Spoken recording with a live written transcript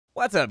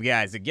What's up,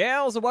 guys and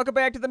gals, and welcome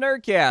back to the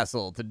Nerd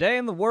Castle. Today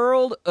in the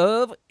world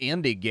of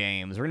indie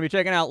games, we're going to be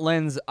checking out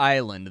Lens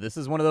Island. This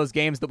is one of those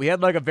games that we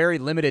had like a very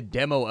limited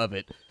demo of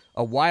it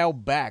a while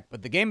back,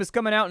 but the game is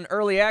coming out in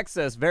early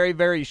access very,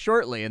 very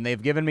shortly, and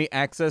they've given me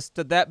access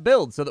to that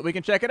build so that we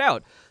can check it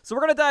out. So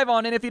we're going to dive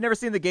on in. If you've never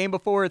seen the game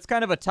before, it's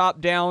kind of a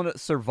top-down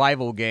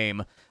survival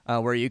game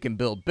where you can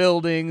build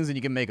buildings and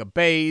you can make a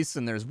base,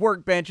 and there's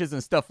workbenches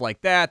and stuff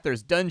like that.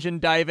 There's dungeon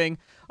diving.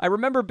 I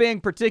remember being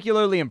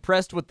particularly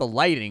impressed with the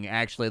lighting,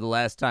 actually, the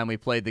last time we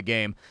played the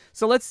game.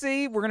 So let's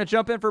see. We're going to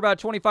jump in for about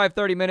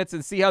 25-30 minutes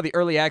and see how the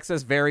early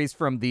access varies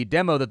from the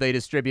demo that they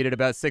distributed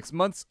about 6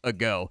 months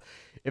ago.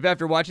 If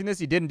after watching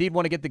this you did indeed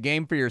want to get the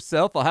game for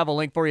yourself, I'll have a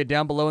link for you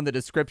down below in the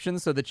description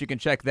so that you can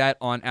check that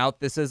on out.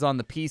 This is on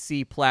the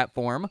PC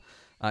platform.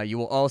 You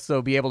will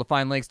also be able to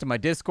find links to my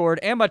Discord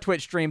and my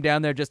Twitch stream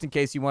down there just in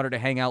case you wanted to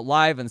hang out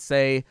live and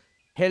say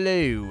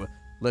hello.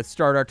 Let's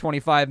start our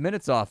 25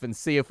 minutes off and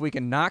see if we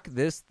can knock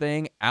this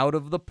thing out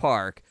of the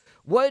park.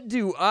 What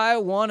do I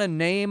want to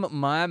name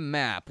my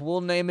map?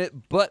 We'll name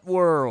it Butt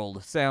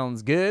World.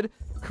 Sounds good.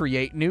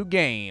 Create new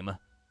game.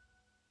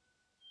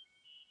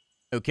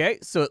 Okay,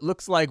 so it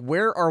looks like,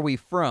 where are we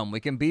from? We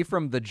can be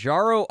from the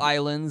Jaro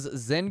Islands,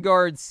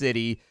 Zengard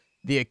City,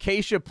 the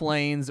Acacia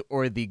Plains,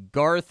 or the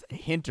Garth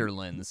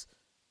Hinterlands.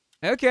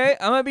 Okay,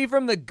 I'm gonna be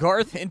from the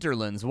Garth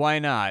Hinterlands. Why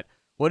not?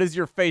 What is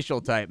your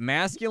facial type?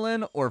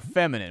 Masculine or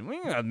feminine?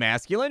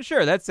 Masculine?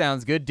 Sure, that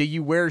sounds good. Do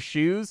you wear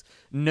shoes?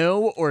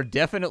 No or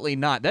definitely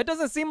not. That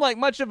doesn't seem like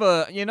much of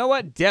a, you know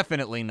what?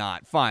 Definitely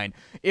not. Fine.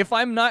 If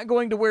I'm not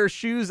going to wear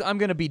shoes, I'm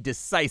going to be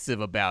decisive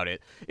about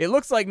it. It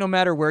looks like no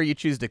matter where you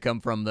choose to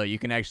come from, though, you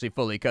can actually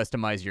fully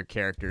customize your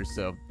characters,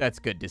 so that's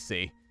good to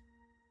see.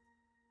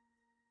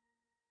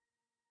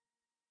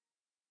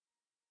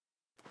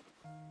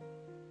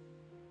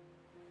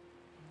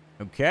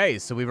 Okay,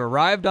 so we've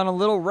arrived on a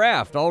little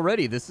raft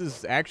already. This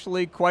is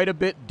actually quite a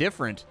bit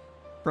different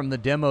from the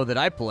demo that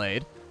I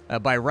played.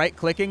 By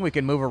right-clicking, we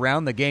can move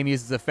around. The game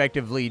uses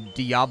effectively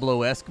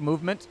Diablo-esque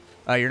movement.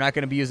 You're not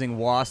going to be using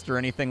WASD or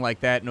anything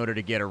like that in order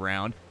to get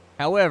around.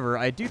 However,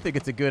 I do think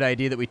it's a good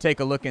idea that we take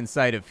a look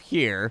inside of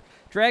here.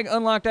 Drag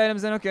unlocked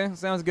items in. Okay,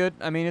 sounds good.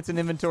 I mean, it's an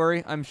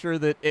inventory. I'm sure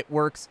that it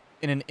works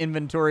in an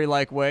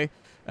inventory-like way.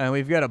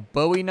 We've got a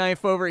Bowie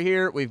knife over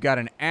here. We've got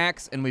an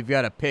axe, and we've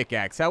got a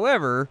pickaxe.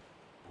 However,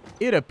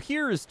 it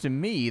appears to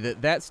me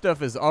that that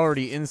stuff is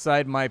already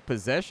inside my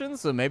possession,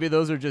 so maybe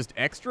those are just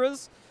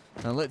extras.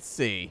 Now, let's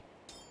see.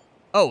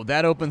 Oh,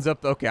 that opens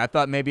up. Okay, I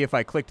thought maybe if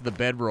I clicked the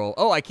bedroll.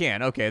 Oh, I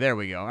can. Okay, there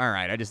we go. All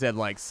right, I just had,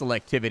 like,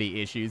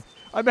 selectivity issues.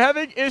 I'm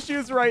having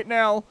issues right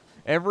now.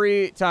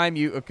 Every time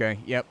you... Okay,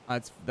 yep,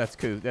 that's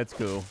cool. That's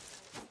cool.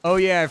 Oh,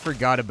 yeah, I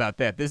forgot about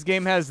that. This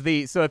game has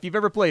the... So if you've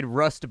ever played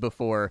Rust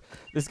before,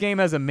 this game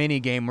has a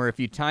mini-game where if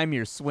you time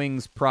your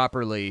swings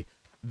properly,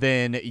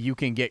 then you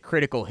can get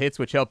critical hits,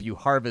 which help you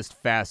harvest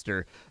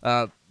faster.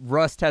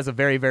 Rust has a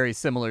very, very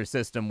similar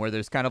system where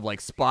there's kind of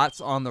like spots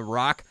on the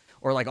rock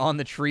or like on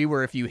the tree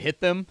where if you hit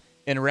them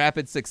in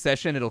rapid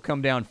succession, it'll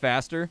come down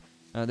faster.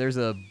 There's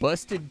a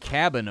busted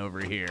cabin over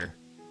here.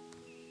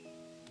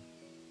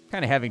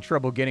 Kind of having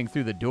trouble getting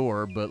through the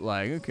door, but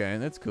like, okay,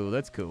 that's cool,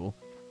 that's cool.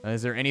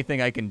 Is there anything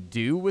I can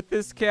do with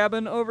this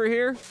cabin over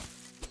here?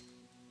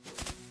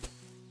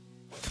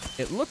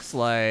 It looks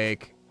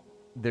like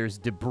there's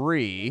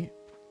debris.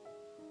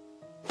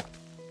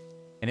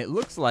 And it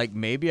looks like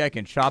maybe I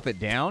can chop it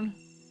down.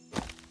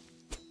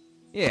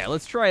 Yeah,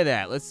 let's try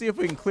that. Let's see if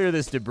we can clear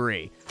this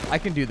debris. I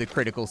can do the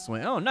critical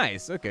swing. Oh,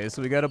 nice. Okay,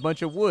 so we got a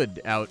bunch of wood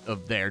out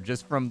of there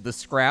just from the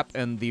scrap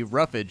and the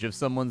roughage of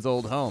someone's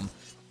old home.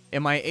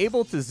 Am I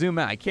able to zoom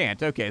out? I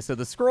can't. Okay, so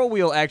the scroll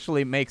wheel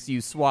actually makes you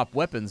swap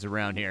weapons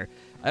around here.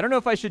 I don't know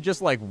if I should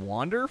just, like,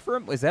 wander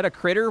from... Is that a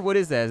critter? What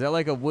is that? Is that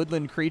like a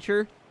woodland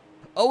creature?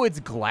 Oh, it's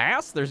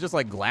glass? There's just,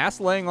 like,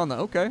 glass laying on the...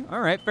 Okay, all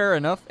right, fair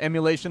enough.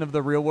 Emulation of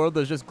the real world.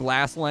 There's just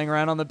glass laying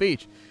around on the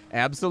beach.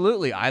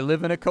 Absolutely. I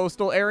live in a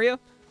coastal area,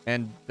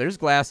 and there's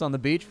glass on the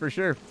beach for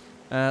sure.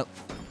 Let's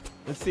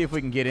see if we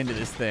can get into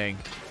this thing.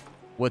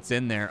 What's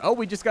in there? Oh,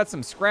 we just got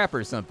some scrap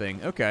or something.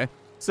 Okay.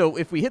 So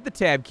if we hit the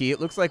tab key, it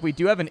looks like we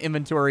do have an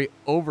inventory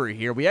over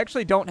here. We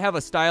actually don't have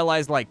a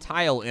stylized, like,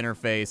 tile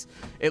interface.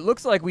 It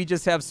looks like we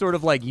just have sort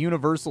of, like,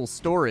 universal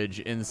storage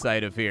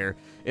inside of here.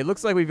 It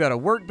looks like we've got a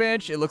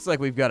workbench. It looks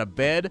like we've got a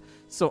bed.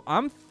 So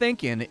I'm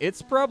thinking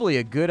it's probably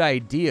a good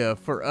idea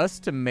for us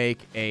to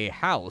make a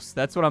house.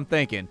 That's what I'm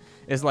thinking.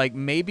 Is like,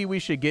 maybe we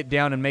should get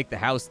down and make the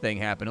house thing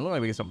happen. It looks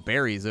like we got some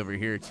berries over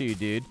here, too,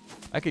 dude.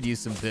 I could use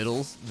some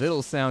vittles.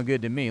 Vittles sound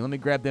good to me. Let me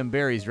grab them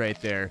berries right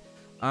there.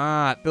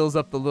 Ah, it fills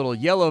up the little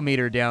yellow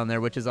meter down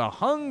there, which is a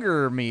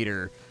hunger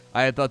meter.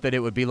 I had thought that it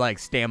would be like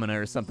stamina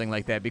or something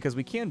like that, because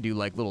we can do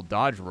like little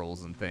dodge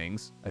rolls and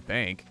things, I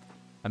think.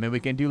 I mean,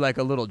 we can do like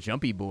a little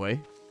jumpy boy.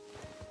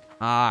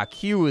 Ah,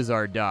 Q is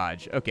our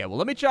dodge. Okay, well,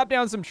 let me chop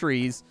down some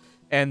trees,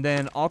 and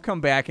then I'll come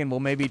back and we'll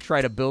maybe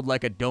try to build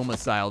like a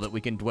domicile that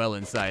we can dwell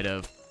inside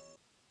of.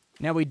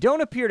 Now, we don't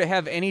appear to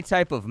have any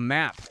type of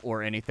map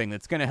or anything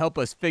that's going to help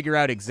us figure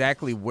out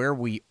exactly where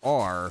we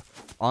are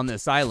on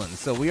this island.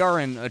 So we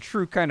are in a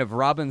true kind of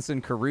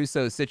Robinson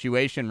Crusoe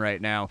situation right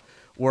now,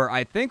 where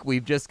I think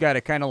we've just got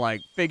to kind of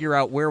like figure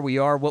out where we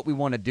are, what we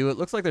want to do. It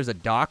looks like there's a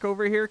dock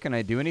over here. Can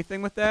I do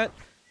anything with that?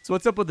 So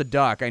what's up with the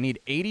dock? I need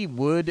 80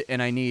 wood,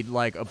 and I need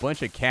like a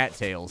bunch of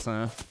cattails,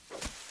 huh?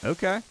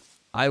 Okay.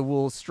 I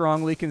will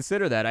strongly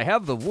consider that. I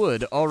have the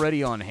wood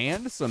already on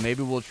hand, so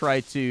maybe we'll try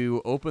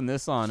to open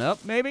this on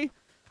up, maybe?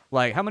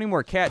 Like, how many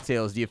more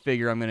cattails do you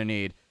figure I'm going to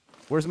need?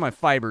 Where's my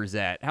fibers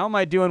at? How am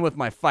I doing with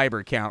my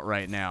fiber count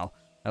right now?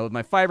 With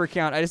my fiber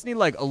count, I just need,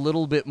 like, a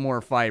little bit more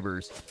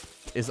fibers.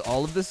 Is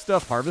all of this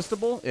stuff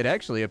harvestable? It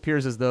actually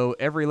appears as though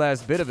every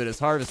last bit of it is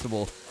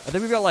harvestable. I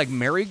think we've got, like,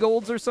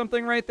 marigolds or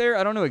something right there.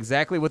 I don't know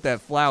exactly what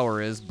that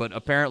flower is, but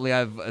apparently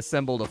I've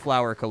assembled a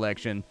flower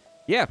collection.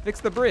 Yeah,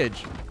 fix the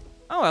bridge.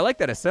 Oh, I like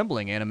that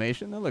assembling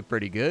animation. That looked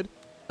pretty good.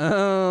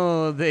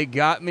 Oh, they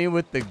got me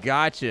with the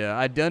gotcha.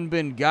 I done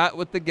been got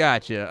with the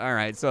gotcha. All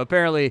right, so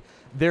apparently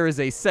there is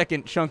a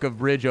second chunk of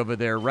bridge over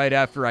there right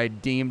after I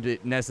deemed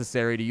it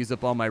necessary to use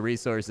up all my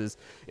resources.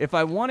 If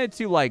I wanted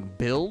to, like,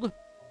 build,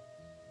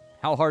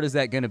 how hard is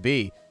that going to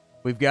be?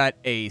 We've got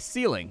a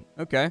ceiling.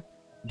 Okay.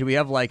 Do we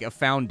have, like, a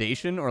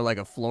foundation or, like,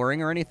 a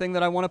flooring or anything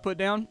that I want to put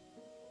down?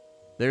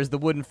 There's the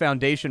wooden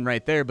foundation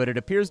right there, but it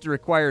appears to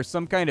require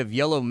some kind of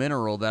yellow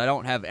mineral that I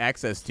don't have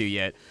access to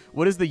yet.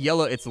 What is the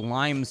yellow? It's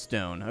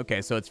limestone.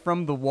 Okay, so it's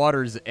from the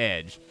water's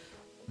edge.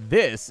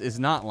 This is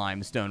not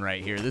limestone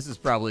right here. This is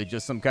probably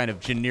just some kind of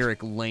generic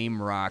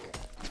lame rock.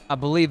 I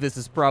believe this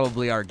is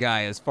probably our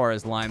guy as far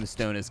as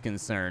limestone is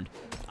concerned.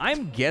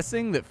 I'm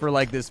guessing that for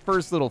like this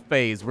first little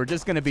phase, we're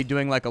just going to be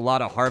doing like a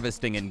lot of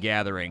harvesting and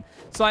gathering.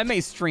 So I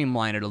may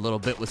streamline it a little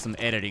bit with some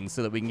editing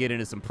so that we can get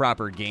into some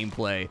proper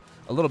gameplay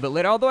a little bit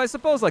later. Although I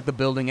suppose like the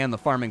building and the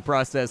farming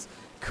process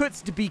could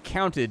be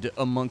counted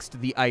amongst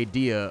the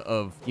idea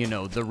of, you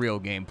know, the real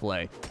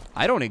gameplay.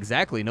 I don't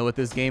exactly know what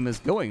this game is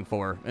going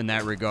for in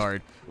that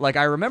regard. Like,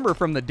 I remember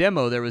from the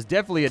demo, there was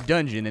definitely a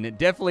dungeon, and it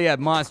definitely had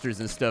monsters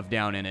and stuff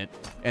down in it,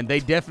 and they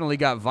definitely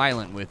got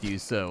violent with you,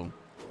 so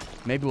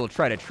maybe we'll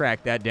try to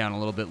track that down a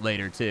little bit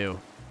later, too.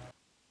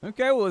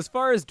 Okay, well, as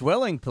far as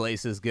dwelling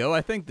places go,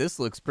 I think this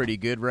looks pretty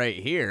good right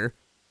here.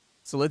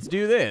 So let's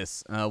do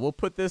this. We'll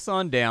put this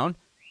on down,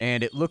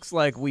 and it looks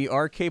like we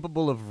are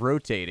capable of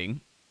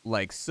rotating,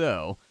 like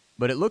so.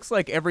 But it looks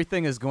like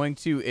everything is going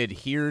to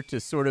adhere to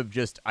sort of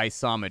just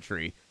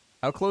isometry.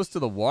 How close to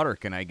the water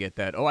can I get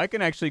that? Oh, I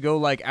can actually go,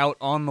 like, out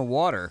on the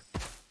water.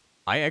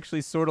 I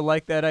actually sort of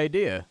like that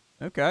idea.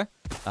 Okay.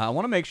 I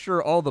want to make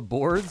sure all the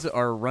boards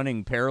are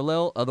running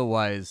parallel.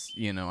 Otherwise,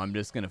 you know, I'm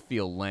just going to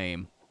feel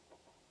lame.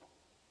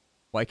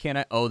 Why can't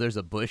I? Oh, there's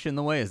a bush in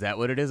the way. Is that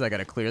what it is? I got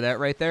to clear that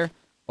right there?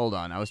 Hold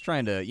on. I was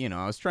trying to, you know,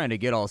 I was trying to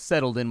get all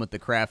settled in with the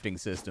crafting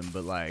system.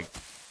 But, like,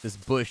 this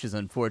bush is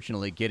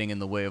unfortunately getting in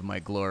the way of my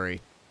glory.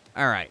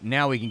 All right,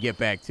 now we can get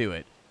back to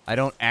it. I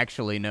don't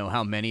actually know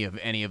how many of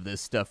any of this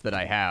stuff that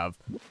I have,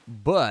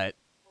 but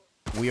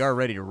we are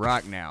ready to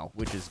rock now,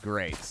 which is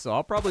great. So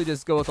I'll probably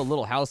just go with a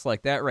little house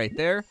like that right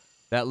there.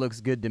 That looks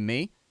good to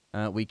me.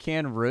 We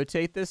can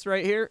rotate this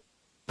right here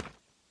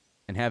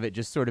and have it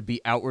just sort of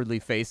be outwardly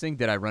facing.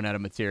 Did I run out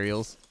of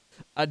materials?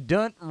 I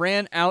done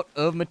ran out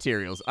of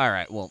materials. All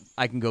right, well,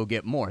 I can go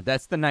get more.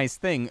 That's the nice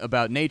thing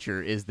about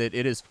nature, is that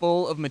it is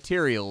full of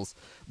materials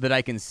that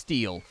I can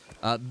steal.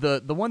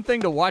 The one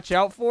thing to watch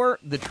out for,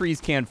 the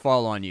trees can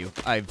fall on you.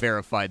 I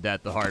verified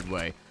that the hard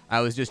way. I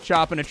was just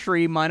chopping a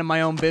tree, minding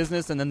my own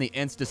business, and then the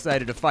Ents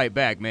decided to fight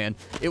back, man.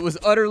 It was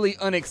utterly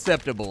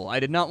unacceptable. I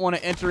did not want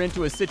to enter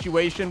into a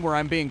situation where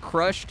I'm being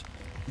crushed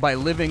by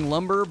living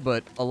lumber,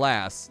 but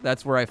alas,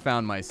 that's where I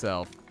found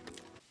myself.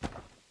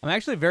 I'm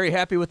actually very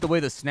happy with the way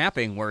the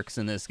snapping works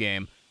in this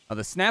game.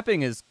 The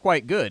snapping is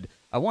quite good.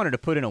 I wanted to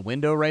put in a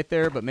window right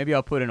there, but maybe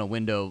I'll put in a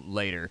window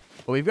later.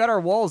 But we've got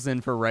our walls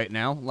in for right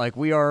now. Like,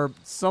 we are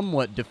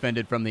somewhat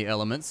defended from the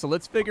elements, so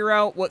let's figure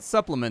out what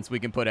supplements we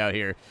can put out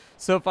here.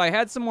 So if I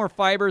had some more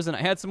fibers and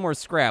I had some more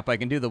scrap, I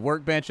can do the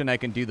workbench and I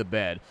can do the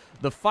bed.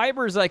 The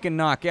fibers I can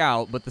knock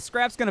out, but the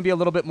scrap's going to be a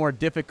little bit more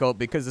difficult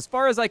because as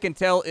far as I can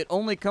tell, it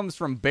only comes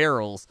from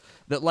barrels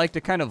that like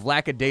to kind of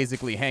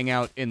lackadaisically hang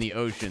out in the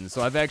ocean.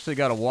 So I've actually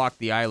got to walk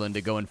the island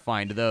to go and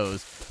find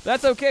those.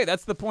 That's okay.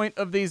 That's the point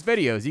of these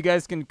videos. You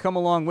guys can come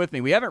along with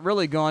me. We haven't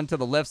really gone to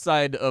the left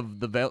side of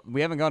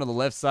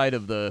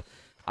the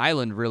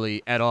island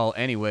really at all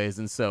anyways,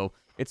 and so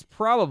it's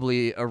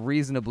probably a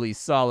reasonably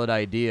solid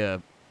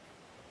idea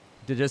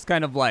to just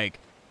kind of like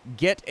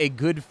get a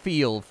good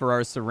feel for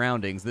our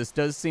surroundings. This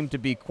does seem to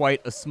be quite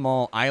a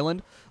small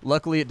island.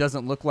 Luckily, it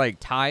doesn't look like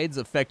tides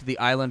affect the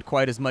island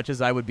quite as much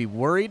as I would be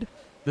worried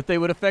that they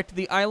would affect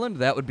the island.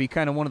 That would be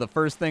kind of one of the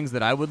first things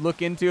that I would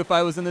look into if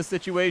I was in this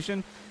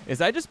situation,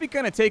 is I'd just be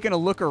kind of taking a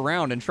look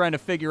around and trying to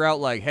figure out,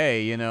 like,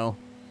 hey, you know,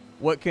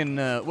 what can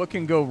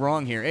go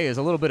wrong here? Hey, there's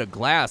a little bit of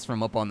glass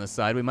from up on the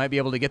side. We might be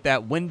able to get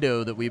that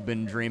window that we've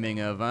been dreaming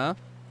of, huh?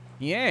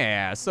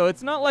 Yeah, so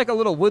it's not like a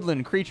little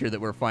woodland creature that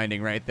we're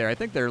finding right there. I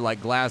think they're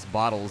like glass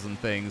bottles and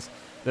things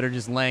that are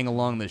just laying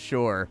along the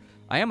shore.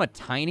 I am a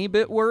tiny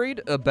bit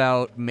worried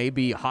about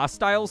maybe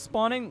hostiles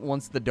spawning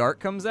once the dark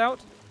comes out.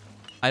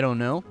 I don't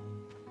know.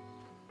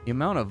 The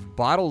amount of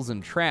bottles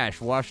and trash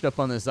washed up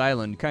on this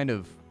island kind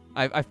of...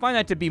 I find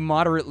that to be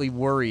moderately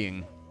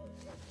worrying.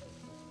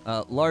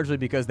 Largely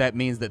because that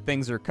means that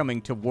things are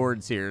coming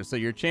towards here, so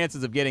your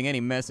chances of getting any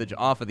message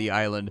off of the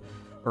island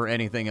or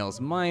anything else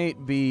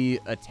might be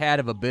a tad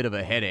of a bit of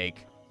a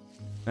headache.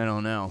 I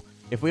don't know.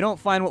 If we don't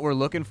find what we're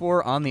looking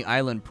for on the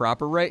island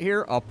proper right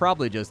here, I'll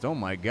probably just... Oh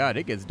my god,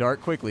 it gets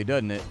dark quickly,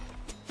 doesn't it?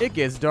 It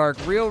gets dark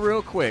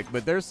real quick,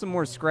 but there's some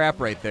more scrap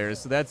right there,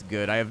 so that's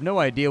good. I have no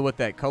idea what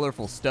that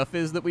colorful stuff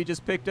is that we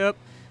just picked up.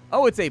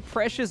 Oh, it's a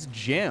precious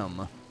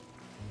gem.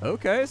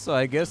 Okay, so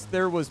I guess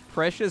there was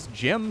precious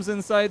gems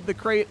inside the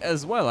crate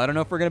as well. I don't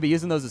know if we're going to be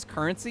using those as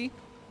currency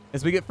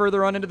as we get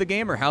further on into the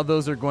game, or how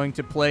those are going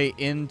to play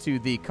into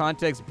the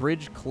context.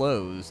 Bridge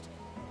closed.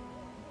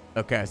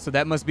 Okay, so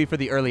that must be for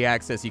the early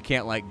access. You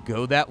can't, like,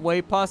 go that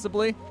way,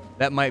 possibly.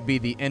 That might be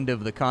the end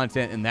of the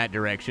content in that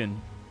direction.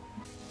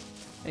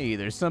 Hey,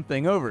 there's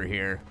something over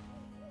here.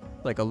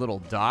 Like a little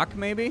dock,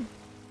 maybe?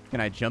 Can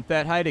I jump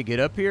that high to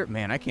get up here?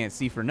 Man, I can't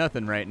see for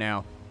nothing right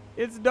now.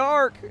 It's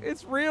dark.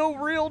 It's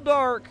real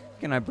dark.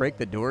 Can I break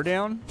the door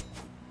down?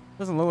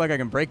 Doesn't look like I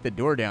can break the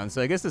door down,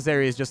 so I guess this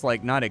area is just,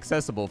 like, not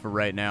accessible for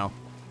right now.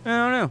 I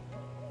don't know.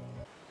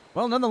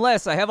 Well,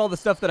 nonetheless, I have all the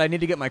stuff that I need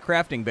to get my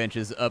crafting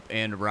benches up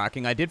and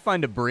rocking. I did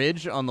find a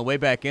bridge on the way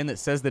back in that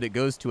says that it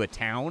goes to a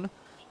town,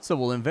 so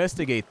we'll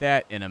investigate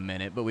that in a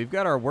minute. But we've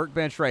got our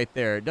workbench right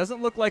there. It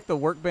doesn't look like the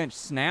workbench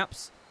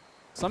snaps,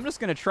 so I'm just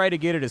going to try to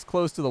get it as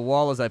close to the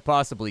wall as I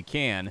possibly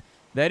can.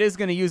 That is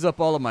going to use up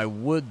all of my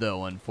wood,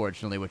 though,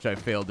 unfortunately, which I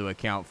failed to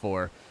account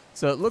for.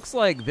 So it looks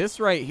like this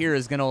right here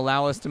is going to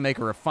allow us to make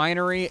a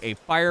refinery, a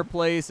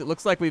fireplace. It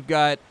looks like we've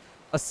got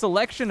a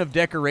selection of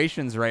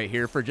decorations right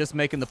here for just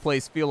making the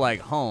place feel like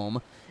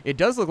home. It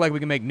does look like we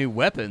can make new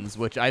weapons,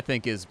 which I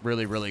think is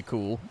really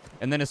cool.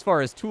 And then as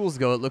far as tools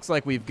go, it looks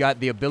like we've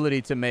got the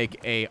ability to make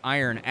a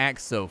iron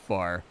axe so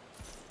far.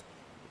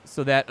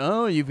 So that,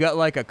 oh, you've got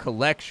like a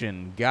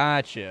collection.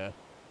 Gotcha.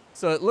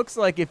 So it looks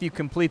like if you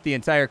complete the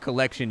entire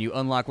collection, you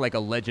unlock like a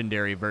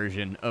legendary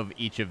version of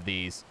each of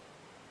these.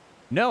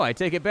 No, I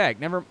take it back.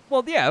 Never,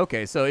 well, yeah,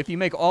 okay. So if you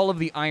make all of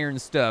the iron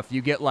stuff,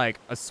 you get like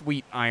a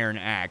sweet iron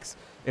axe.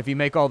 If you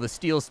make all the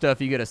steel stuff,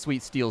 you get a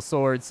sweet steel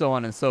sword, so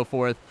on and so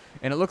forth.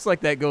 And it looks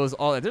like that goes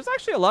all... There's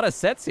actually a lot of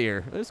sets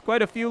here. There's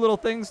quite a few little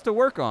things to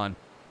work on.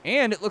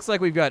 And it looks like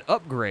we've got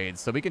upgrades,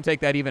 so we can take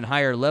that even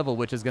higher level,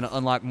 which is going to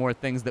unlock more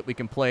things that we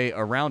can play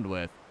around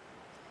with.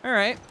 All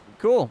right,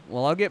 cool.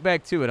 Well, I'll get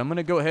back to it. I'm going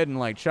to go ahead and,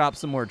 like, chop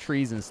some more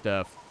trees and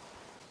stuff.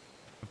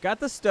 I've got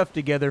the stuff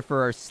together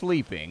for our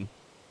sleeping,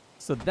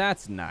 so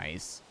that's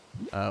nice.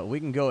 We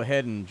can go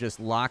ahead and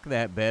just lock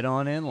that bed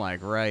on in,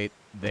 like, right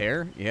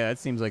there. Yeah, that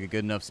seems like a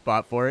good enough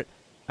spot for it.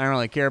 I don't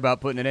really care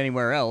about putting it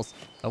anywhere else.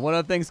 What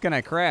other things can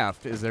I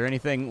craft? Is there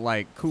anything,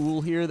 like,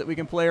 cool here that we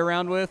can play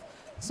around with?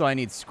 So I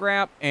need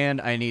scrap, and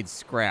I need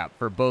scrap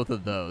for both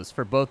of those.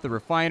 For both the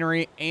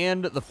refinery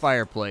and the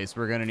fireplace,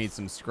 we're going to need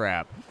some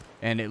scrap.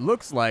 And it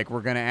looks like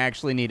we're going to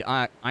actually need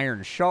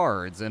iron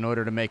shards in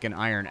order to make an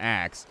iron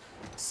axe.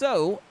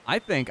 So, I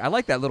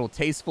like that little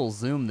tasteful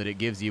zoom that it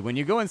gives you. When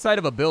you go inside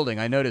of a building,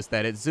 I noticed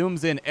that it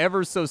zooms in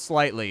ever so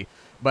slightly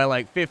by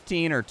like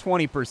 15 or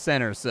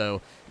 20% or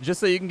so, just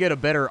so you can get a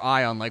better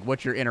eye on like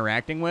what you're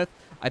interacting with.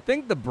 I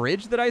think the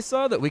bridge that I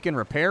saw that we can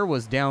repair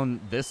was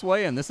down this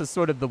way, and this is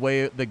sort of the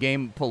way the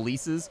game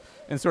polices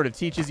and sort of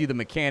teaches you the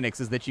mechanics,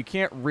 is that you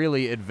can't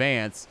really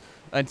advance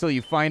until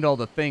you find all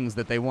the things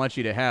that they want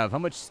you to have. How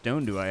much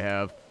stone do I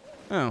have?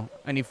 Oh,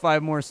 I need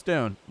 5 more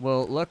stone.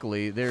 Well,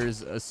 luckily,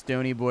 there's a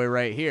stony boy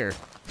right here.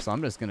 So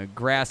I'm just going to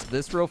grasp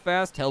this real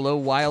fast. Hello,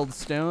 wild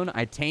stone.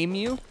 I tame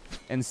you.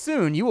 And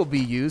soon you will be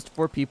used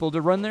for people to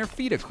run their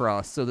feet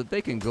across so that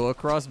they can go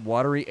across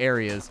watery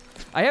areas.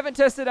 I haven't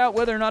tested out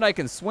whether or not I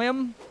can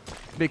swim,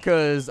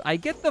 because I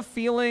get the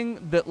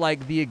feeling that,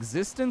 like, the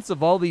existence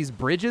of all these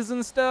bridges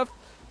and stuff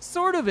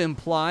sort of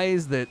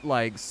implies that,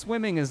 like,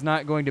 swimming is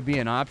not going to be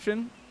an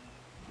option.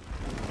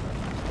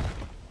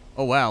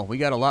 Oh, wow, we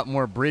got a lot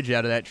more bridge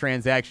out of that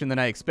transaction than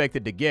I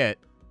expected to get.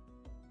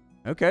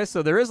 Okay,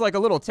 so there is like a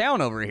little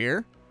town over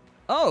here.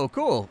 Oh,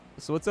 cool.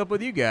 So what's up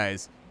with you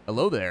guys?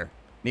 Hello there.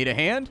 Need a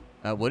hand?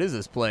 What is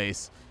this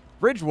place?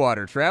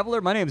 Bridgewater,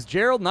 traveler. My name's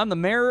Gerald, and I'm the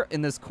mayor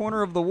in this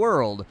corner of the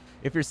world.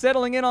 If you're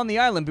settling in on the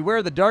island, beware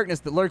of the darkness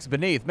that lurks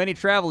beneath. Many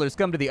travelers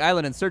come to the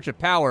island in search of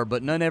power,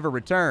 but none ever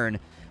return.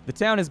 The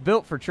town is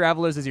built for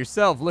travelers as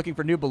yourself looking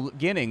for new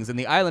beginnings, and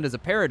the island is a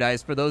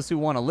paradise for those who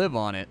want to live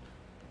on it.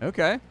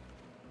 Okay.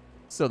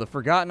 So the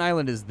Forgotten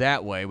Island is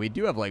that way. We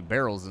do have, like,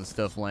 barrels and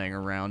stuff laying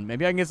around.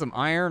 Maybe I can get some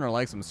iron or,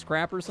 like, some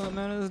scrap or something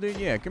out of this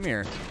dude? Yeah, come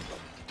here.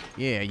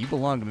 Yeah, you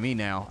belong to me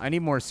now. I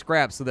need more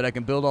scrap so that I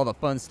can build all the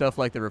fun stuff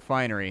like the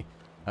refinery.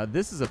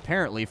 This is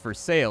apparently for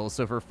sale,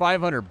 so for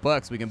 500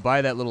 bucks we can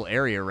buy that little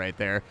area right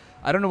there.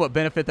 I don't know what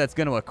benefit that's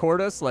going to accord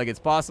us. Like, it's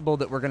possible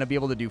that we're going to be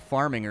able to do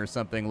farming or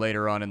something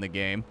later on in the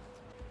game.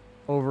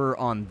 Over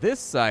on this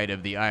side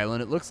of the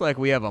island, it looks like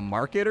we have a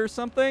market or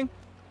something.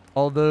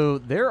 Although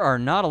there are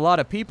not a lot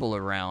of people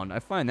around. I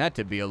find that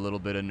to be a little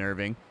bit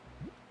unnerving.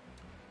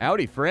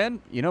 Howdy,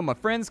 friend. You know, my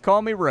friends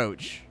call me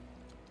Roach.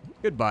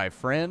 Goodbye,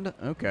 friend.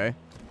 Okay.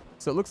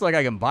 So it looks like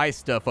I can buy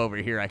stuff over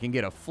here. I can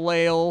get a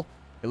flail.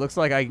 It looks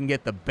like I can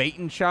get the bait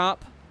and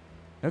chop.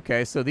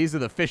 Okay, so these are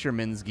the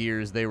fisherman's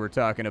gears they were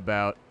talking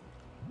about.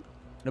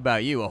 What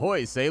about you?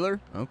 Ahoy, sailor.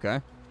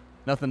 Okay.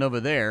 Nothing over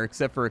there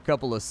except for a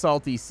couple of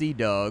salty sea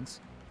dogs.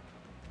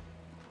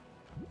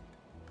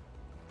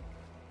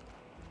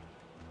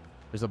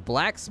 There's a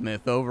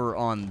blacksmith over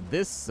on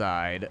this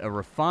side. A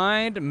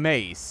refined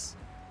mace.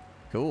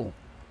 Cool.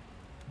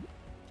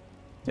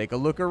 Take a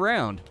look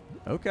around.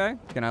 Okay.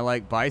 Can I,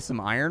 like, buy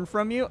some iron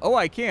from you? Oh,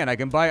 I can. I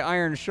can buy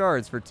iron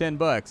shards for 10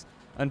 bucks.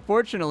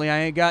 Unfortunately, I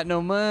ain't got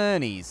no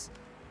monies.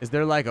 Is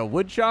there, like, a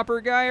wood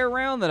chopper guy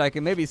around that I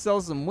can maybe sell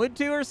some wood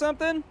to or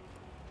something?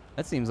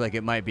 That seems like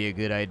it might be a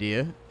good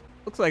idea.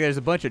 Looks like there's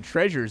a bunch of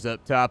treasures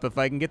up top if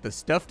I can get the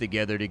stuff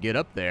together to get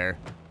up there.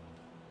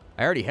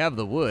 I already have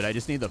the wood. I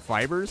just need the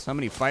fibers. How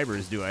many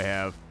fibers do I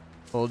have?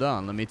 Hold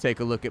on. Let me take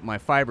a look at my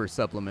fiber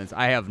supplements.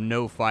 I have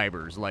no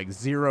fibers, like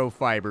 0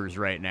 fibers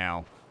right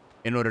now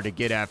in order to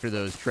get after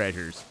those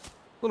treasures.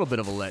 A little bit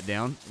of a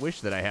letdown.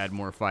 Wish that I had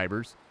more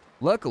fibers.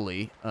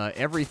 Luckily,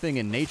 everything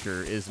in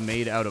nature is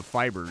made out of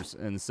fibers,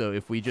 and so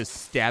if we just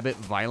stab it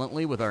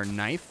violently with our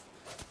knife,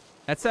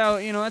 that's how,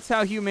 you know, that's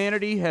how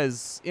humanity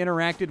has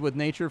interacted with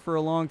nature for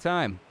a long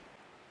time.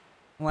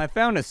 Well, I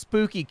found a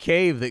spooky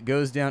cave that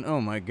goes down. Oh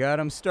my god,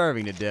 I'm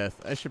starving to death.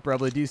 I should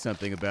probably do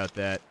something about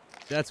that.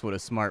 That's what a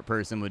smart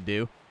person would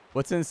do.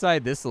 What's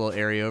inside this little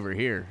area over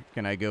here?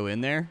 Can I go in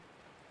there?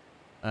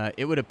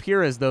 It would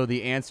appear as though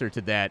the answer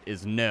to that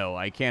is no.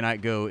 I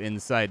cannot go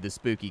inside the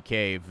spooky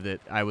cave that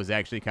I was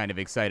actually kind of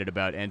excited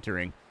about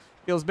entering.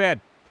 Feels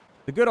bad.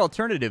 The good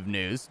alternative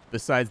news,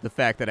 besides the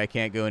fact that I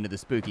can't go into the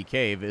spooky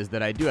cave, is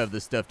that I do have the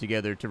stuff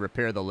together to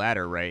repair the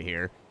ladder right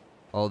here.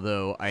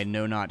 Although I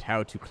know not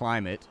how to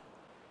climb it.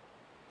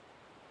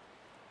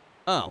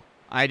 Oh,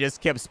 I just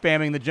kept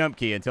spamming the jump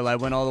key until I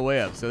went all the way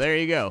up. So there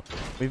you go.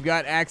 We've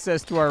got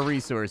access to our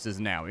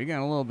resources now. We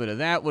got a little bit of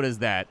that. What is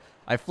that?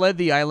 I fled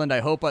the island. I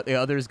hope the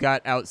others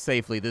got out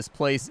safely. This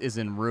place is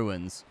in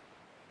ruins.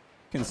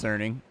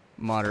 Concerning.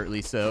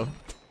 Moderately so.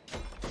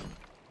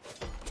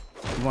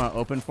 You want to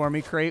open for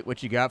me, crate?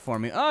 What you got for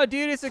me? Oh,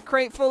 dude, it's a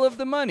crate full of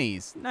the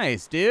monies.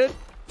 Nice, dude.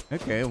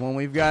 Okay, well,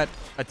 we've got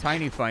a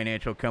tiny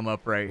financial come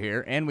up right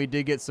here. And we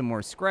did get some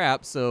more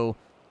scrap, so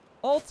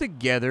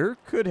altogether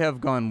could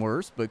have gone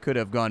worse, but could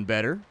have gone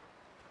better.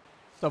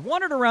 So I've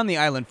wandered around the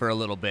island for a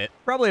little bit,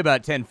 probably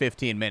about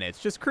 10-15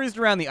 minutes. Just cruised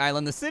around the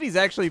island. The city's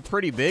actually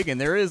pretty big, and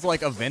there is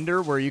like a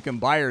vendor where you can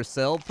buy or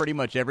sell pretty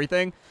much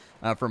everything,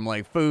 from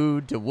like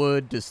food to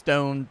wood to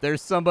stone.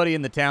 There's somebody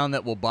in the town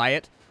that will buy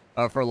it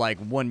for like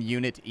 1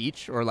 unit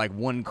each or like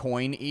 1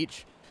 coin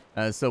each.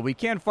 So we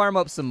can farm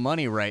up some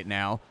money right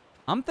now.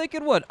 I'm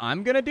thinking what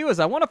I'm going to do is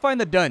I want to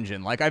find the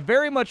dungeon. Like, I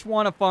very much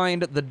want to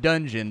find the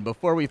dungeon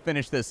before we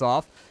finish this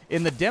off.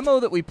 In the demo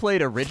that we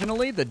played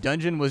originally, the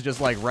dungeon was just,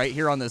 like, right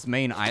here on this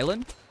main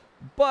island.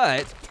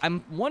 But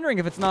I'm wondering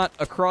if it's not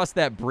across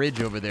that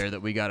bridge over there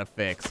that we got to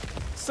fix.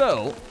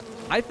 So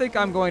I think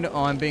I'm going to...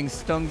 Oh, I'm being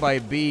stung by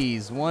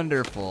bees.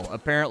 Wonderful.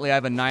 Apparently,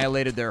 I've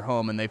annihilated their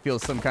home, and they feel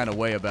some kind of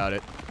way about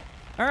it.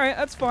 All right,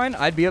 that's fine.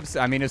 I'd be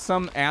upset. I mean, if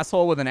some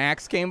asshole with an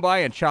axe came by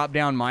and chopped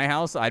down my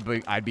house,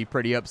 I'd be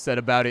pretty upset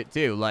about it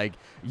too. Like,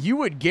 you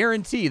would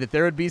guarantee that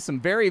there would be some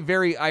very,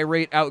 very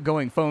irate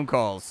outgoing phone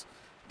calls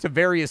to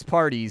various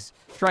parties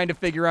trying to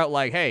figure out,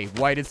 like, hey,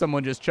 why did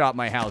someone just chop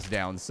my house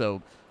down?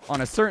 So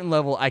on a certain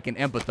level, I can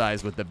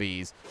empathize with the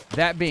bees.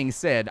 That being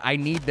said, I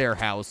need their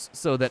house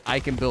so that I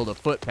can build a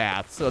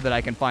footpath so that I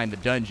can find the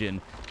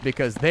dungeon,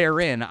 because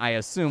therein, I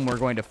assume we're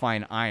going to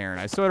find iron.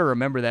 I sort of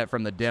remember that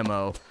from the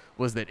demo,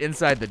 was that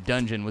inside the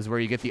dungeon was where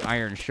you get the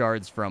iron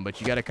shards from, but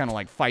you got to kind of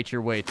like fight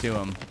your way to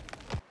them.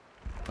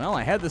 Well,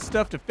 I had the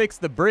stuff to fix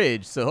the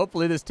bridge, so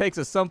hopefully this takes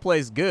us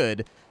someplace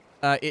good.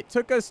 It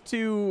took us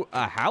to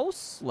a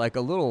house, like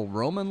a little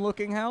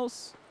Roman-looking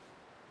house,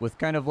 with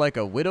kind of like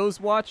a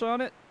widow's watch on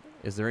it.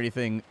 Is there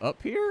anything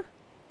up here?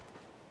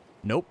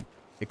 Nope,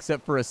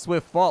 except for a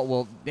swift fall.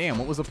 Well, damn,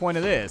 what was the point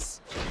of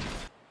this?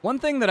 One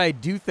thing that I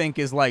do think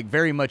is like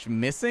very much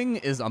missing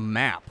is a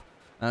map.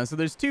 So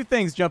there's 2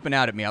 things jumping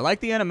out at me. I like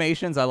the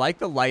animations. I like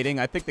the lighting.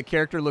 I think the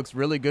character looks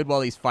really good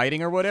while he's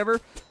fighting or whatever.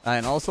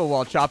 And also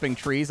while chopping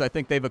trees, I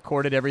think they've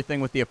accorded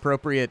everything with the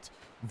appropriate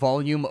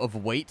volume of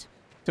weight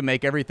to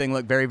make everything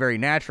look very, very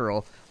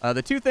natural.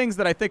 The 2 things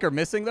that I think are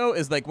missing, though,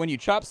 is like when you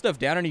chop stuff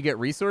down and you get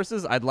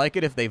resources, I'd like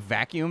it if they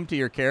vacuum to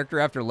your character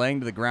after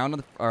laying to the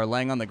ground or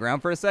laying on the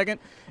ground for a second.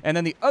 And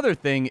then the other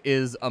thing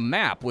is a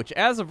map, which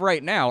as of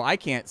right now, I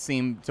can't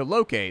seem to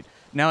locate.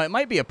 Now, it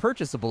might be a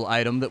purchasable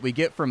item that we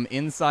get from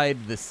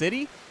inside the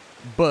city,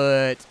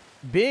 but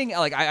being,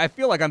 like, I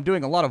feel like I'm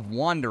doing a lot of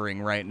wandering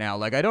right now.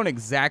 Like, I don't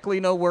exactly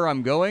know where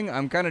I'm going.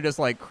 I'm kind of just,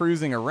 like,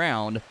 cruising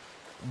around,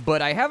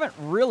 but I haven't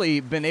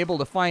really been able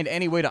to find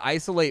any way to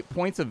isolate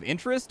points of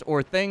interest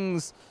or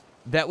things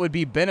that would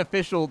be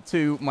beneficial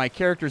to my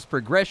character's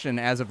progression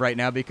as of right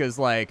now, because,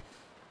 like,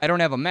 I don't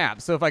have a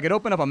map. So if I could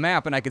open up a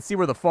map and I could see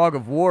where the Fog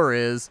of War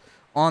is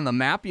on the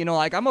map, you know,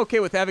 like, I'm okay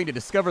with having to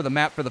discover the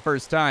map for the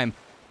first time,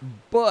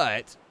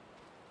 but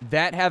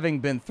that having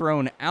been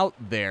thrown out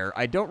there,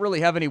 I don't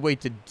really have any way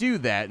to do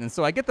that. And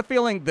so I get the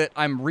feeling that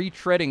I'm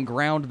retreading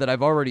ground that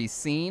I've already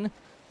seen,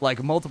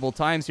 like, multiple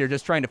times here,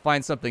 just trying to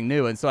find something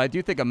new. And so I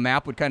do think a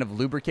map would kind of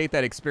lubricate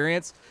that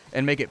experience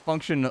and make it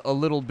function a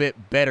little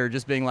bit better,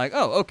 just being like,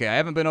 oh, okay, I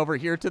haven't been over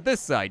here to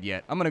this side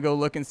yet. I'm going to go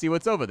look and see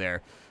what's over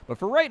there. But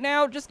for right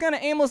now, just kind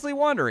of aimlessly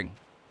wandering.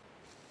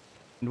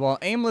 And while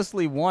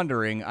aimlessly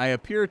wandering, I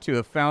appear to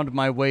have found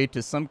my way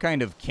to some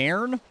kind of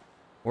cairn,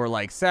 or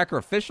like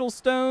sacrificial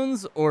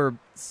stones, or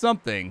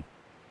something.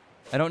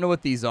 I don't know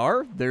what these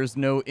are. There's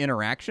no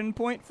interaction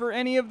point for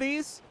any of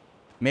these.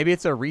 Maybe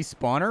it's a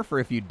respawner for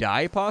if you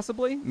die,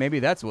 possibly. Maybe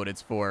that's what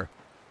it's for.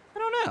 I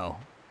don't know.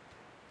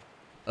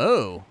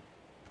 Oh.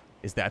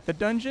 Is that the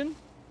dungeon?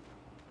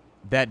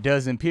 That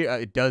does appear,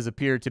 it does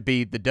appear to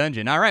be the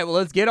dungeon. All right, well,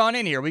 let's get on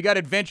in here. We got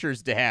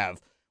adventures to have.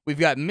 We've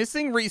got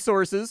missing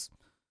resources,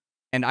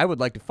 and I would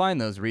like to find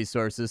those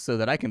resources so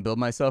that I can build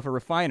myself a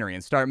refinery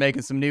and start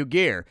making some new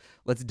gear.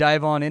 Let's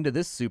dive on into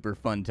this super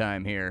fun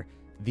time here.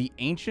 The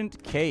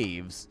Ancient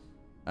Caves.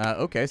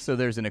 Okay, so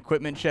there's an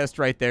equipment chest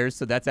right there,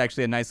 so that's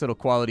actually a nice little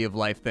quality of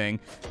life thing.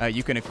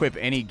 You can equip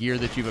any gear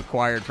that you've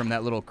acquired from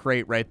that little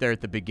crate right there at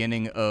the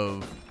beginning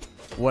of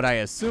what I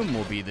assume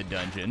will be the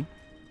dungeon.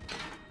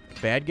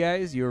 Bad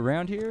guys, you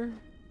around here?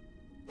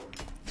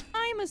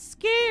 I'm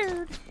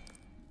scared.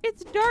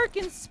 It's dark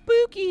and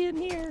spooky in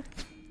here.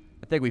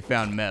 I think we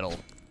found metal.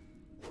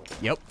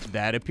 Yep,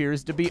 that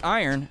appears to be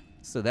iron.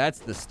 So that's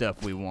the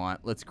stuff we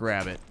want. Let's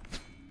grab it.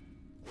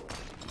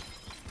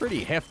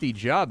 Pretty hefty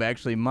job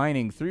actually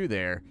mining through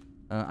there.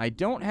 I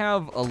don't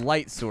have a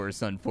light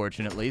source,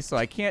 unfortunately, so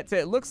I can't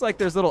it looks like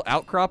there's little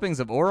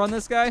outcroppings of ore on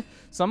this guy,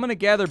 so I'm going to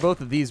gather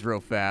both of these real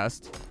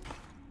fast.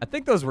 I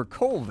think those were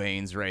coal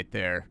veins right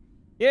there.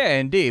 Yeah,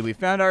 indeed. We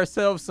found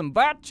ourselves some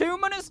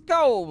bituminous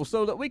coal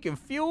so that we can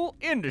fuel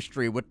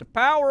industry with the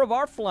power of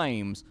our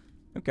flames.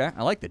 Okay,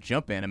 I like the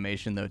jump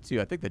animation, though,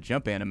 too. I think the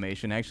jump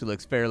animation actually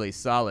looks fairly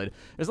solid.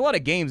 There's a lot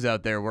of games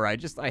out there where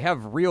I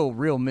have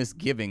real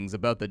misgivings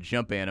about the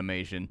jump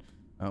animation.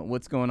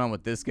 What's going on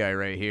with this guy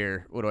right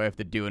here? What do I have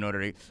to do in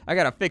order to... I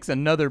gotta fix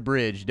another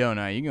bridge, don't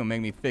I? You're gonna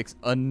make me fix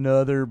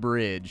another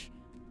bridge.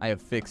 I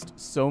have fixed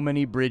so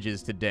many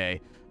bridges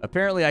today.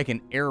 Apparently, I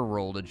can air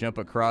roll to jump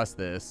across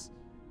this.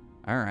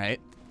 All right.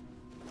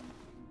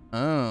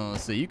 Oh,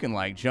 so you can,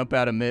 like, jump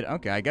out of mid...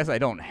 Okay, I guess I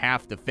don't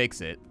have to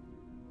fix it.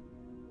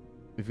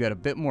 We've got a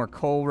bit more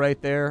coal right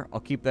there.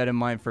 I'll keep that in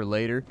mind for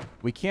later.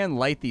 We can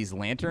light these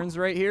lanterns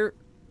right here.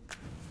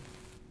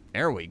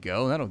 There we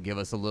go. That'll give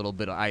us a little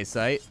bit of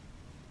eyesight.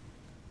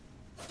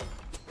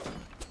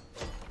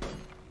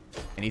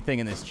 Anything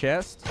in this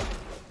chest?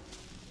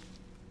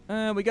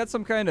 We got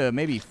some kind of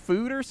maybe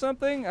food or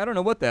something. I don't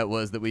know what that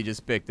was that we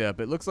just picked up.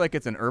 It looks like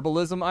it's an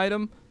herbalism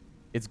item.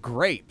 It's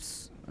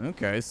grapes.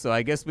 Okay, so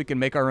I guess we can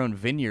make our own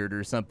vineyard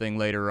or something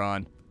later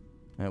on.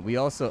 We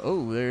also...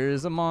 Oh,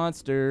 there's a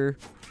monster.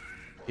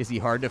 Is he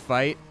hard to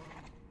fight?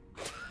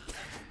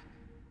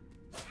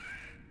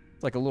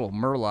 It's like a little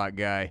murloc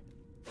guy.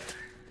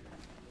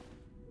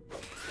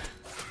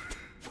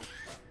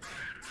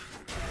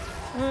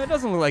 It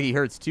doesn't look like he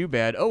hurts too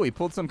bad. Oh, he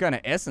pulled some kind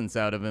of essence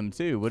out of him,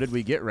 too. What did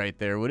we get right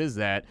there? What is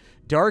that?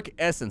 Dark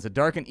essence, a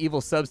dark and evil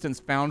substance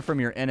found from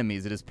your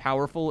enemies. It is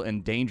powerful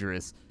and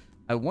dangerous.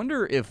 I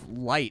wonder if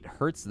light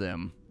hurts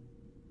them.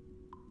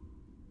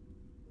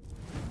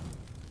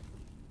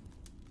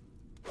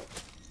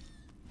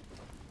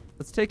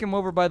 Let's take him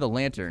over by the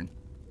lantern.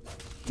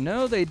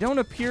 No, they don't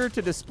appear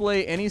to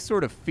display any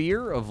sort of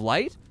fear of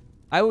light.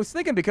 I was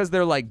thinking because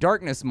they're like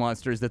darkness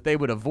monsters that they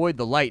would avoid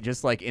the light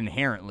just like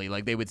inherently,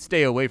 like they would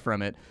stay away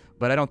from it,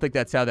 but I don't think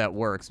that's how that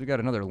works. We got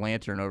another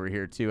lantern over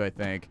here too, I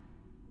think.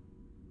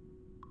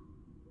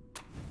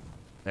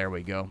 There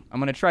we go. I'm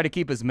going to try to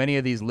keep as many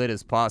of these lit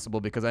as possible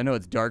because I know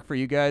it's dark for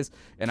you guys,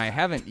 and I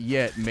haven't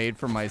yet made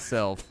for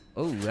myself...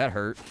 Oh, that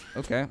hurt.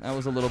 Okay, that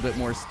was a little bit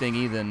more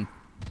stingy than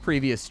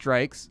previous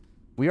strikes.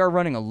 We are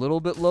running a little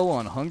bit low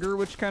on hunger,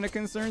 which kind of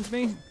concerns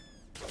me.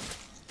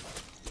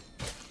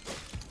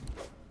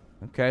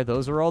 Okay,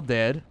 those are all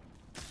dead.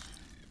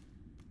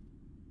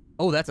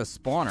 Oh, that's a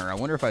spawner. I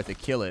wonder if I have to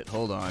kill it.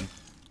 Hold on.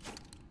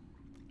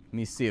 Let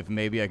me see if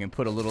maybe I can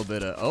put a little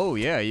bit of... Oh,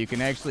 yeah, you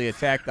can actually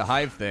attack the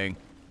hive thing.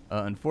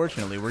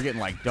 Unfortunately, we're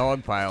getting, like,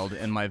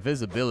 dogpiled, and my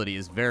visibility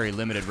is very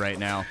limited right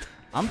now.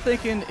 I'm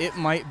thinking it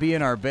might be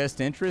in our best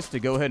interest to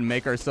go ahead and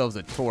make ourselves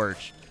a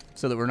torch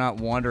so that we're not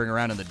wandering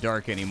around in the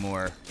dark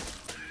anymore.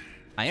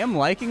 I am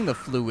liking the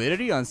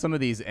fluidity on some of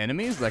these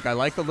enemies. Like, I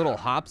like the little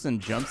hops and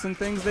jumps and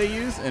things they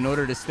use in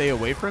order to stay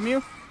away from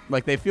you.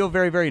 Like, they feel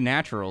very, very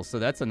natural, so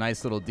that's a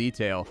nice little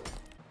detail.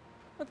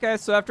 Okay,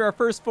 so after our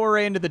first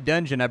foray into the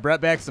dungeon, I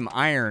brought back some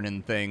iron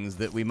and things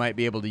that we might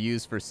be able to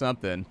use for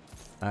something.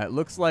 It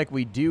looks like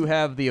we do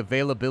have the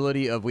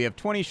availability of... We have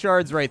 20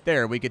 shards right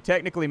there. We could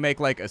technically make,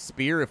 like, a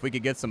spear if we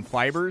could get some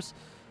fibers.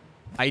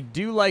 I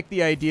do like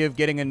the idea of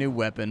getting a new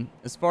weapon.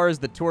 As far as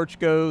the torch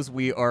goes,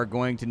 we are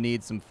going to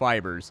need some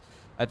fibers.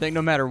 I think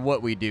no matter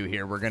what we do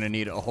here, we're going to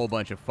need a whole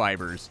bunch of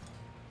fibers.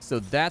 So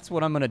that's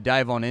what I'm going to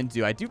dive on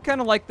into. I do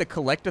kind of like the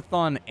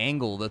collect-a-thon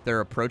angle that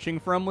they're approaching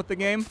from with the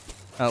game,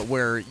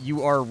 where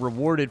you are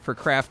rewarded for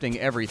crafting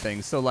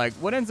everything. So, like,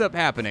 what ends up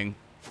happening,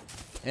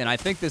 and I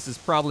think this is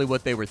probably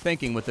what they were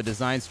thinking with the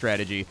design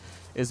strategy,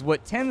 is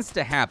what tends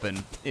to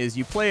happen is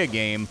you play a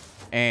game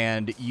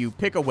and you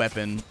pick a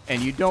weapon,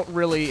 and you don't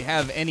really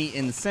have any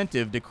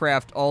incentive to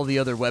craft all the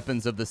other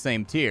weapons of the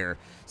same tier.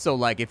 So,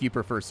 like, if you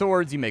prefer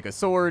swords, you make a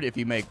sword. If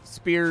you make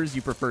spears,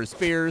 you prefer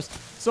spears,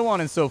 so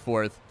on and so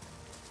forth.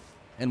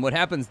 And what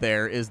happens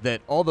there is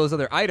that all those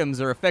other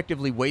items are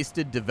effectively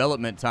wasted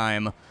development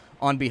time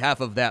on behalf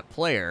of that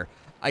player.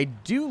 I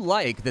do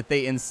like that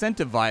they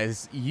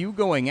incentivize you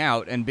going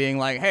out and being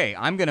like, hey,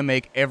 I'm going to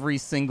make every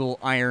single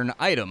iron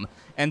item.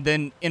 And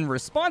then in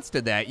response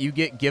to that, you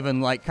get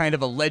given like kind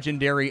of a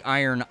legendary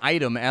iron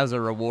item as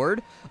a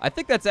reward. I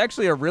think that's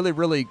actually a really,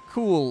 really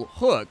cool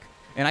hook.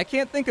 And I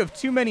can't think of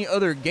too many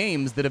other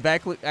games that have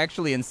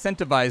actually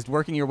incentivized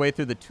working your way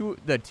through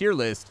the tier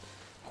list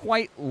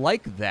quite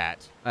like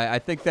that. I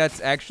think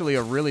that's actually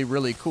a really,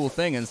 really cool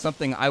thing and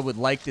something I would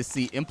like to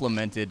see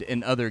implemented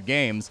in other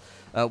games.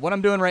 What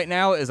I'm doing right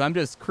now is I'm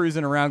just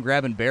cruising around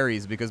grabbing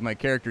berries because my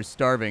character's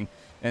starving,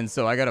 and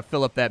so I gotta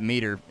fill up that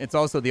meter. It's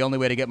also the only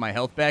way to get my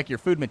health back. Your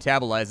food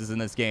metabolizes in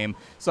this game,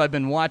 so I've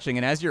been watching,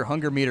 and as your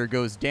hunger meter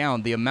goes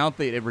down, the amount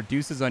that it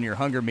reduces on your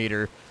hunger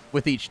meter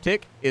with each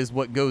tick is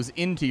what goes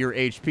into your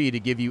HP to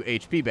give you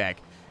HP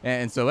back.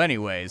 And so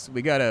anyways,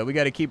 we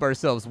gotta keep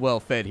ourselves well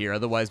fed here,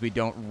 otherwise we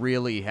don't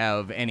really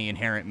have any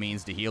inherent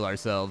means to heal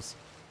ourselves.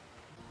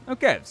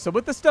 Okay, so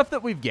with the stuff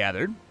that we've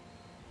gathered,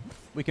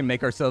 we can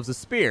make ourselves a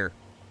spear.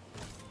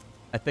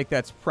 I think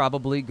that's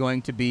probably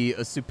going to be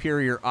a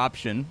superior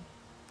option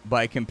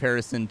by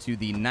comparison to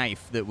the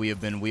knife that we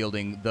have been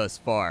wielding thus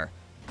far.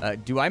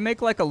 Do I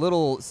make like a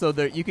little, so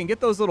that you can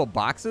get those little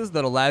boxes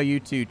that allow you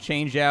to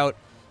change out,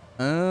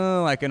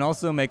 oh, I can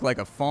also make like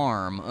a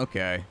farm,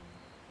 okay.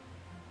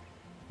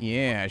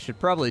 Yeah, I should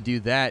probably do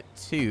that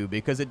too,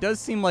 because it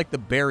does seem like the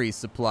berry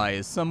supply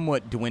is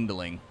somewhat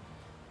dwindling.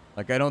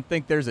 Like, I don't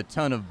think there's a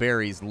ton of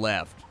berries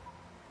left.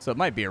 So it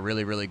might be a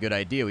really, really good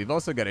idea. We've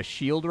also got a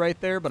shield right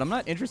there, but I'm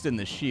not interested in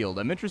the shield.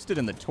 I'm interested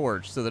in the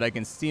torch so that I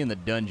can see in the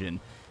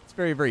dungeon. It's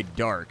very, very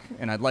dark,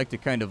 and I'd like to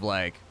kind of,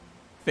 like,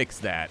 fix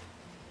that.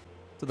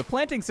 So the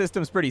planting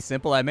system's pretty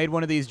simple. I made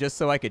one of these just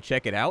so I could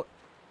check it out.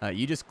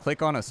 You just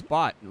click on a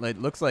spot.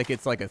 It looks like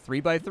it's like a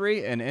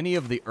 3x3, and any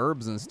of the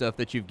herbs and stuff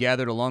that you've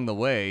gathered along the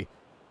way,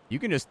 you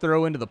can just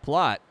throw into the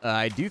plot.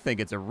 I do think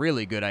it's a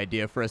really good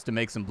idea for us to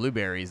make some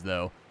blueberries,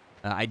 though.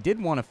 I did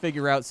want to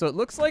figure out, so it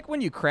looks like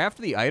when you craft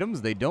the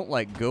items, they don't,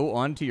 like, go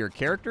onto your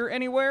character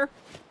anywhere.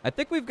 I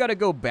think we've got to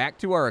go back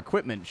to our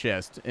equipment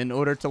chest in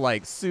order to,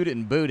 like, suit it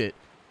and boot it.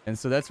 And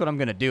so that's what I'm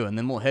going to do, and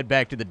then we'll head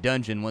back to the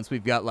dungeon once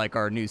we've got, like,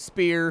 our new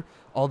spear.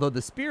 Although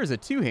the spear's a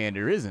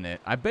two-hander, isn't it?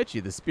 I bet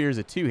you the spear's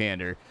a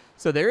two-hander.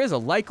 So there is a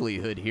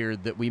likelihood here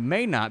that we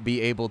may not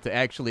be able to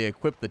actually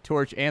equip the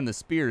torch and the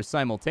spear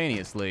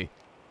simultaneously.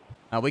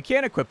 We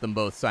can't equip them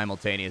both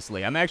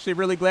simultaneously. I'm actually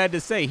really glad to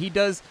say he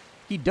does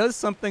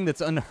something that's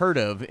unheard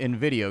of in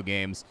video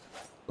games.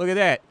 Look at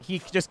that.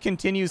 He just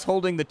continues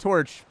holding the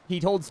torch. He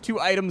holds two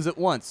items at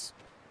once,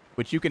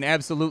 which you can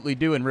absolutely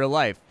do in real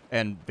life.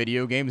 And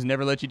video games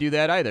never let you do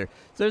that either.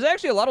 So there's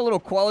actually a lot of little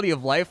quality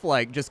of life,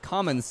 like just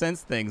common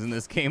sense things in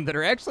this game that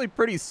are actually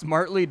pretty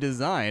smartly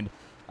designed.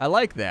 I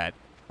like that.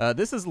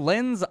 This is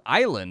Lens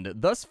Island.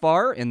 Thus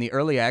far, in the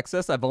early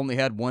access, I've only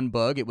had one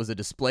bug. It was a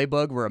display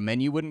bug where a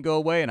menu wouldn't go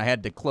away, and I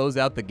had to close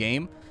out the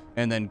game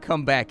and then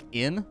come back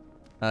in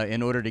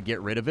order to get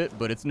rid of it.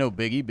 But it's no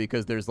biggie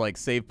because there's, like,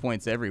 save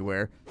points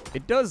everywhere.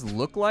 It does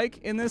look like,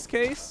 in this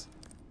case...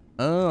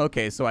 Oh,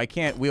 okay, so I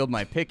can't wield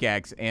my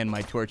pickaxe and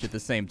my torch at the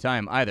same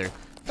time either.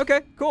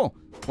 Okay, cool.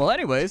 Well,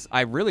 anyways,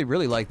 I really,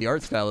 really like the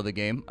art style of the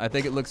game. I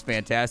think it looks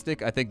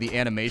fantastic. I think the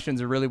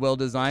animations are really well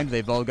designed.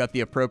 They've all got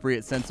the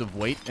appropriate sense of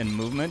weight and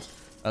movement.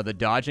 The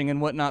dodging and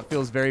whatnot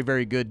feels very,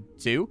 very good,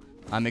 too.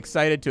 I'm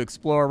excited to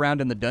explore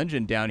around in the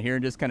dungeon down here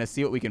and just kind of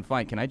see what we can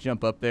find. Can I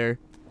jump up there?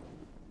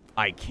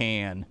 I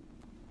can.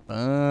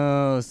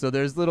 Oh, so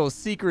there's little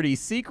secrety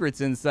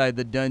secrets inside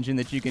the dungeon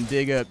that you can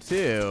dig up,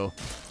 too.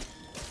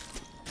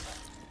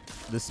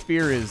 The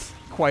spear is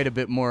quite a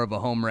bit more of a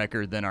home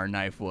wrecker than our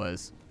knife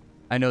was.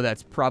 I know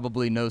that's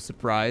probably no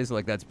surprise.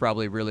 Like, that's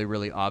probably really,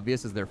 really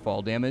obvious. Is there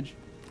fall damage?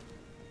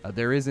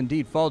 There is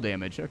indeed fall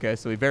damage. Okay,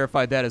 so we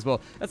verified that as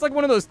well. That's like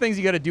one of those things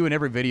you got to do in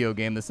every video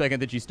game the second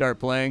that you start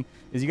playing,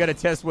 is you got to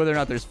test whether or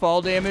not there's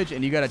fall damage,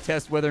 and you got to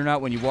test whether or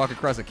not when you walk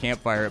across a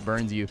campfire it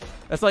burns you.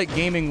 That's like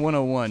gaming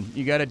 101.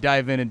 You got to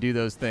dive in and do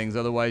those things.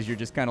 Otherwise, you're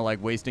just kind of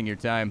like wasting your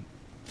time.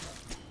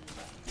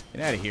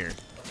 Get out of here.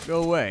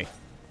 Go away.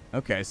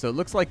 Okay, so it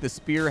looks like the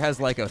spear has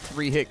like a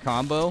 3-hit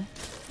combo,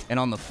 and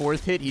on the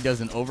 4th hit, he does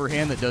an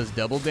overhand that does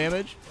double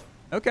damage.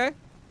 Okay.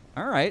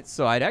 All right,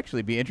 so I'd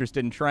actually be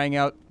interested in trying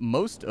out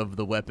most of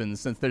the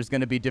weapons since there's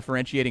going to be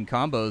differentiating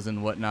combos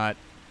and whatnot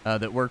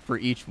that work for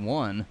each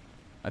one.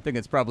 I think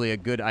it's probably a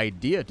good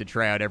idea to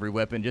try out every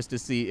weapon just to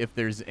see if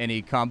there's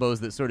any combos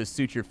that sort of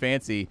suit your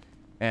fancy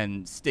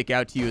and stick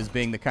out to you as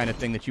being the kind of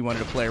thing that you wanted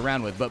to play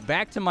around with. But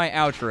back to my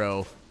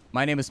outro.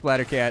 My name is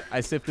Splattercat.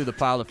 I sift through the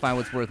pile to find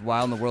what's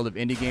worthwhile in the world of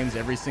indie games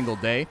every single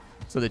day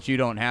so that you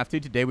don't have to.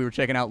 Today we were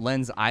checking out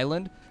Len's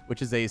Island,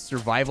 which is a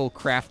survival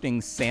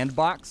crafting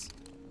sandbox.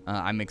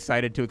 I'm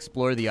excited to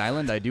explore the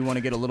island. I do want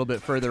to get a little bit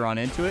further on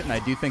into it, and I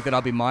do think that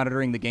I'll be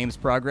monitoring the game's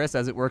progress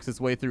as it works its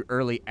way through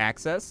early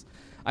access.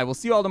 I will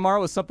see you all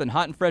tomorrow with something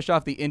hot and fresh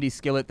off the indie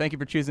skillet. Thank you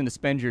for choosing to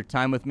spend your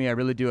time with me. I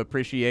really do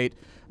appreciate.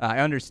 I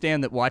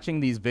understand that watching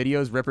these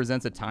videos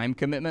represents a time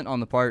commitment on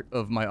the part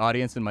of my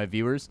audience and my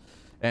viewers.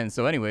 And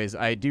so anyways,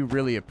 I do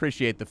really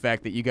appreciate the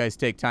fact that you guys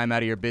take time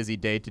out of your busy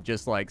day to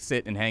just like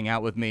sit and hang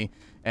out with me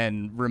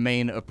and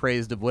remain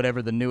appraised of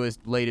whatever the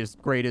newest,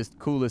 latest, greatest,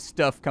 coolest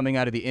stuff coming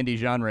out of the indie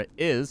genre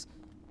is.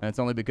 And it's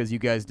only because you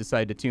guys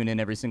decide to tune in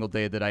every single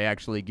day that I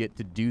actually get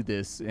to do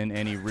this in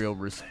any real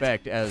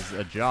respect as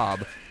a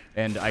job.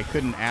 And I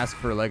couldn't ask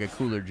for like a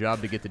cooler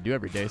job to get to do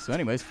every day. So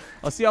anyways,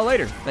 I'll see y'all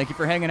later. Thank you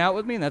for hanging out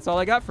with me, and that's all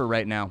I got for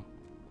right now.